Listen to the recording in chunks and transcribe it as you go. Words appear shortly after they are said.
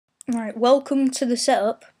Right, welcome to the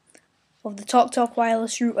setup of the TalkTalk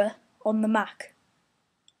wireless router on the Mac.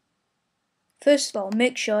 First of all,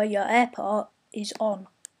 make sure your AirPort is on,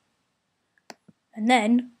 and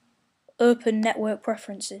then open Network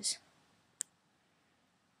Preferences.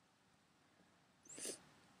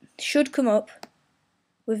 It should come up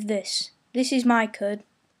with this. This is my code,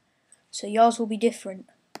 so yours will be different.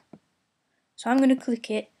 So I'm going to click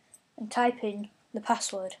it and type in the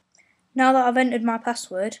password. Now that I've entered my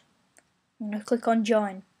password, I'm going to click on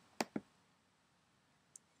Join.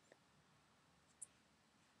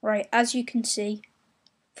 Right, as you can see,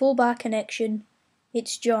 full bar connection,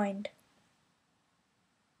 it's joined.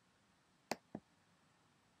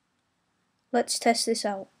 Let's test this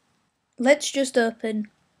out. Let's just open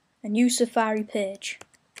a new Safari page.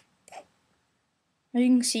 As you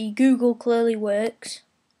can see, Google clearly works,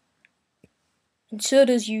 and so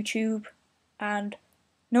does YouTube, and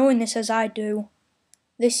knowing this as I do,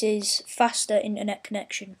 this is faster internet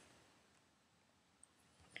connection.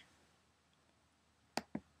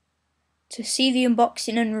 To see the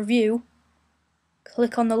unboxing and review,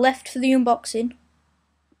 click on the left for the unboxing,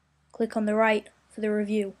 click on the right for the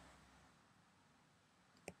review.